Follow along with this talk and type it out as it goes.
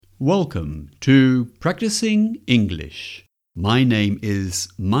Welcome to Practicing English. My name is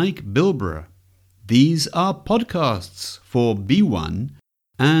Mike Bilbrough. These are podcasts for B1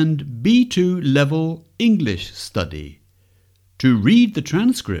 and B2 level English study. To read the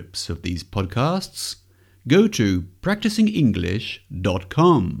transcripts of these podcasts, go to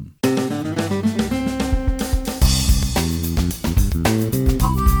practicingenglish.com.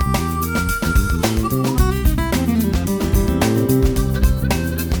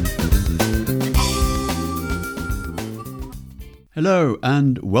 Hello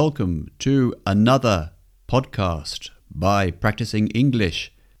and welcome to another podcast by Practicing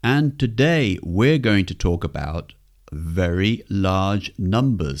English. And today we're going to talk about very large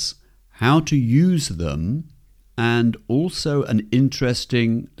numbers, how to use them, and also an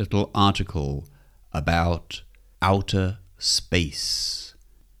interesting little article about outer space.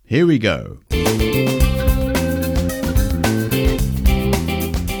 Here we go.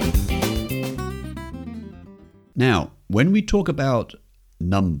 Now, when we talk about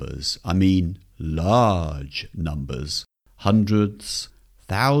numbers, I mean large numbers, hundreds,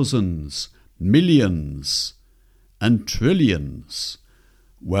 thousands, millions, and trillions.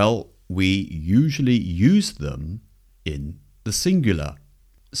 Well, we usually use them in the singular.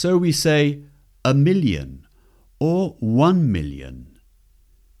 So we say 1,000,000 or 1,000,000,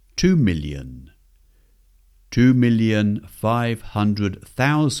 2,000,000,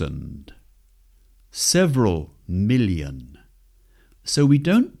 2,500,000, several million. So we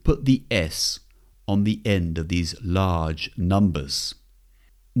don't put the S on the end of these large numbers.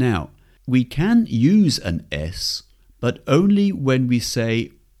 Now, we can use an S, but only when we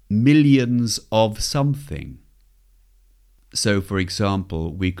say millions of something. So, for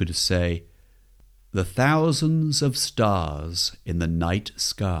example, we could say the thousands of stars in the night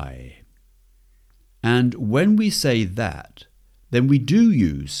sky. And when we say that, then we do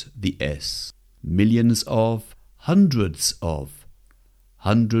use the S. Millions of, hundreds of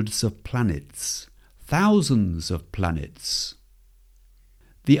planets, thousands of planets.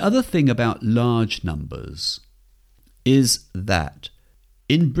 The other thing about large numbers is that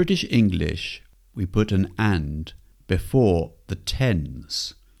in British English we put an and before the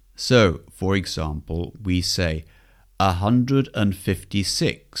tens. So, for example, we say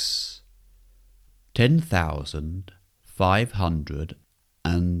 156,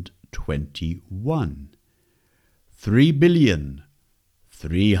 10,521.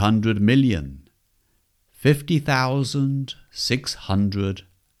 3,300,000,000,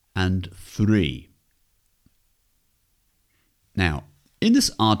 50,603. Now, in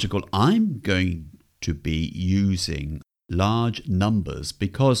this article, I'm going to be using large numbers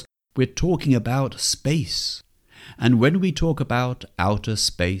because we're talking about space. And when we talk about outer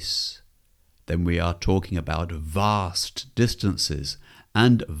space, then we are talking about vast distances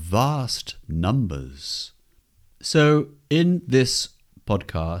and vast numbers. So in this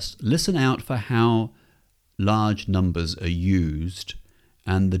podcast, listen out for how large numbers are used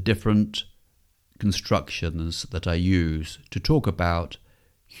and the different constructions that I use to talk about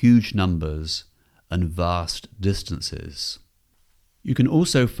huge numbers and vast distances. You can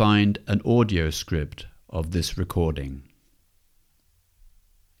also find an audio script of this recording.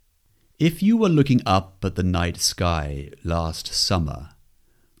 If you were looking up at the night sky last summer,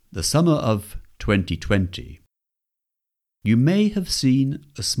 the summer of 2020, you may have seen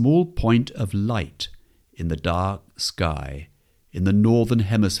a small point of light in the dark sky in the northern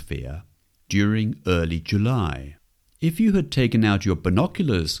hemisphere during early July. If you had taken out your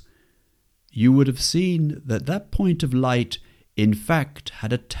binoculars, you would have seen that that point of light in fact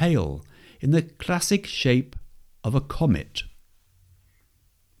had a tail in the classic shape of a comet.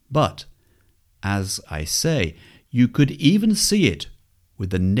 But, as I say, you could even see it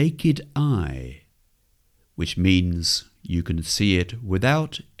with the naked eye, which means you can see it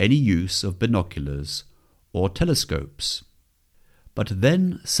without any use of binoculars or telescopes. But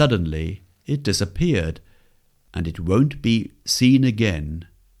then suddenly it disappeared, and it won't be seen again.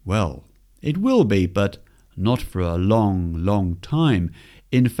 Well, it will be, but not for a long, long time.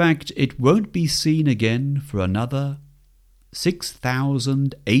 In fact, it won't be seen again for another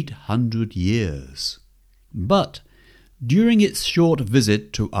 6,800 years. But during its short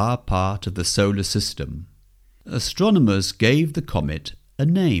visit to our part of the solar system, astronomers gave the comet a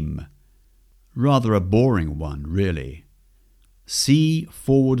name. Rather a boring one, really.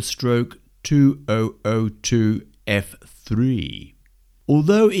 C/2002F3.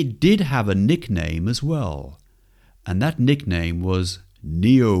 Although it did have a nickname as well, and that nickname was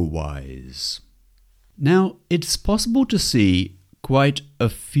Neowise. Now, it's possible to see quite a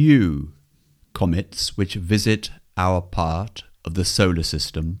few comets which visit our part of the solar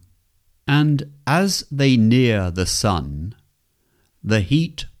system And as they near the sun, the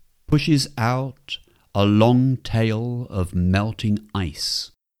heat pushes out a long tail of melting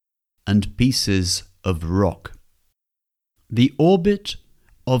ice and pieces of rock. The orbit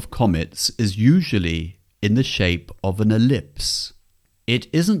of comets is usually in the shape of an ellipse. It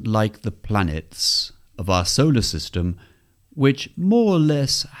isn't like the planets of our solar system, which more or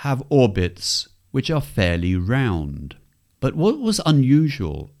less have orbits which are fairly round. But what was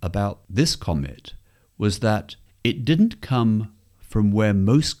unusual about this comet was that it didn't come from where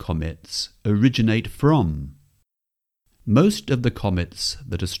most comets originate from. Most of the comets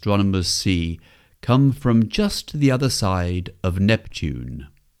that astronomers see come from just the other side of Neptune,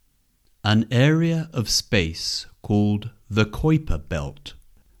 an area of space called the Kuiper Belt.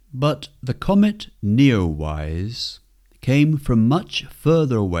 But the comet Neowise came from much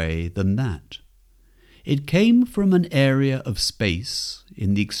further away than that. It came from an area of space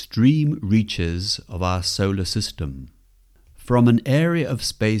in the extreme reaches of our solar system, from an area of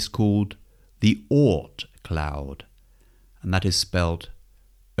space called the Oort cloud, and that is spelled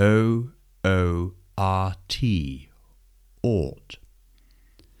O-O-R-T, Oort.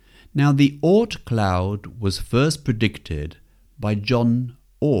 Now, the Oort cloud was first predicted by John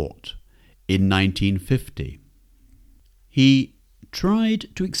Oort in 1950. He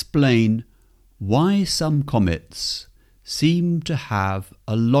tried to explain why some comets seem to have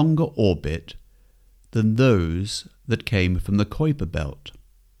a longer orbit than those that came from the Kuiper Belt.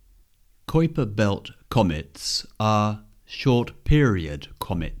 Kuiper Belt comets are short-period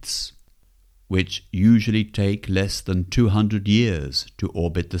comets, which usually take less than 200 years to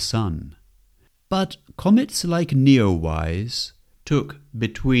orbit the Sun. But comets like Neowise took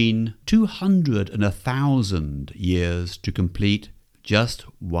between 200 and 1,000 years to complete just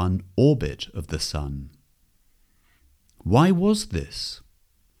one orbit of the Sun. Why was this?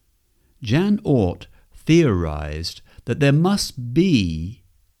 Jan Oort theorized that there must be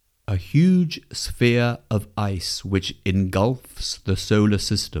a huge sphere of ice which engulfs the solar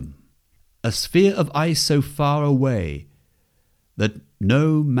system, a sphere of ice so far away that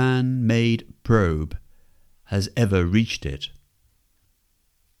no man-made probe has ever reached it.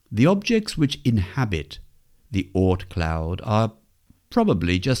 The objects which inhabit the Oort cloud are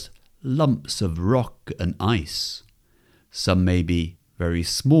probably just lumps of rock and ice. Some may be very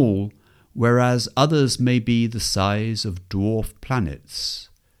small, whereas others may be the size of dwarf planets,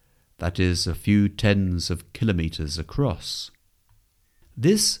 that is, a few tens of kilometers across.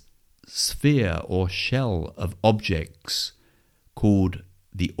 This sphere or shell of objects, called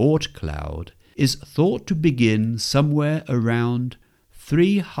the Oort cloud, is thought to begin somewhere around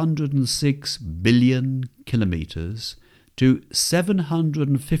 306 billion kilometers to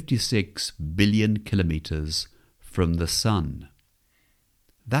 756 billion kilometers from the Sun.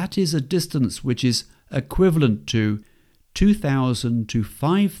 That is a distance which is equivalent to 2,000 to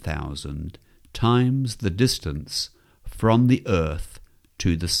 5,000 times the distance from the Earth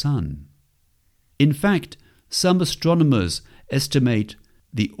to the Sun. In fact, some astronomers estimate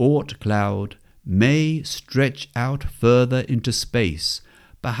the Oort cloud may stretch out further into space,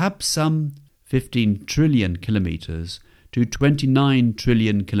 perhaps some 15 trillion kilometers to 29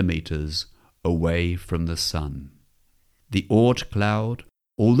 trillion kilometers away from the Sun. The Oort cloud,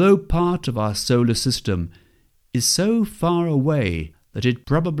 although part of our solar system, is so far away that it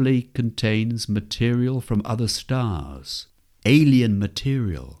probably contains material from other stars, alien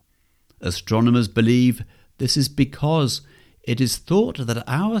material. Astronomers believe this is because it is thought that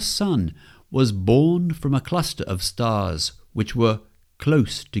our Sun was born from a cluster of stars which were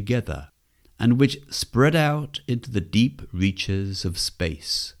close together and which spread out into the deep reaches of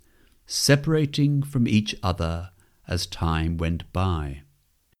space, separating from each other as time went by.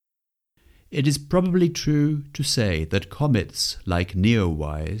 It is probably true to say that comets like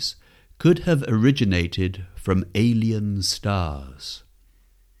Neowise could have originated from alien stars.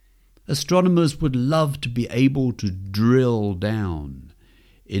 Astronomers would love to be able to drill down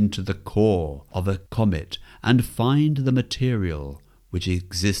into the core of a comet and find the material which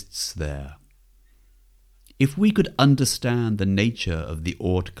exists there. If we could understand the nature of the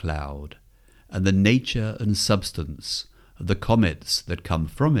Oort cloud and the nature and substance of the comets that come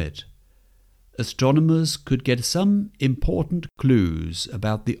from it, astronomers could get some important clues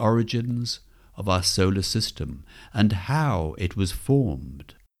about the origins of our solar system and how it was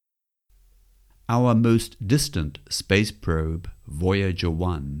formed. Our most distant space probe, Voyager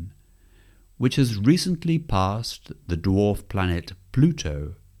 1, which has recently passed the dwarf planet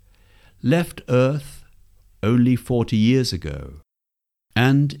Pluto, left Earth only 40 years ago.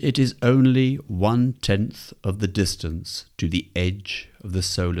 and it is only 1/10 of the distance to the edge of the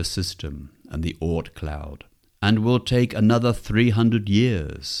solar system and the Oort cloud, and will take another 300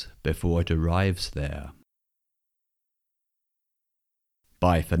 years before it arrives there.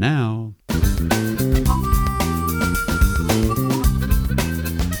 Bye for now.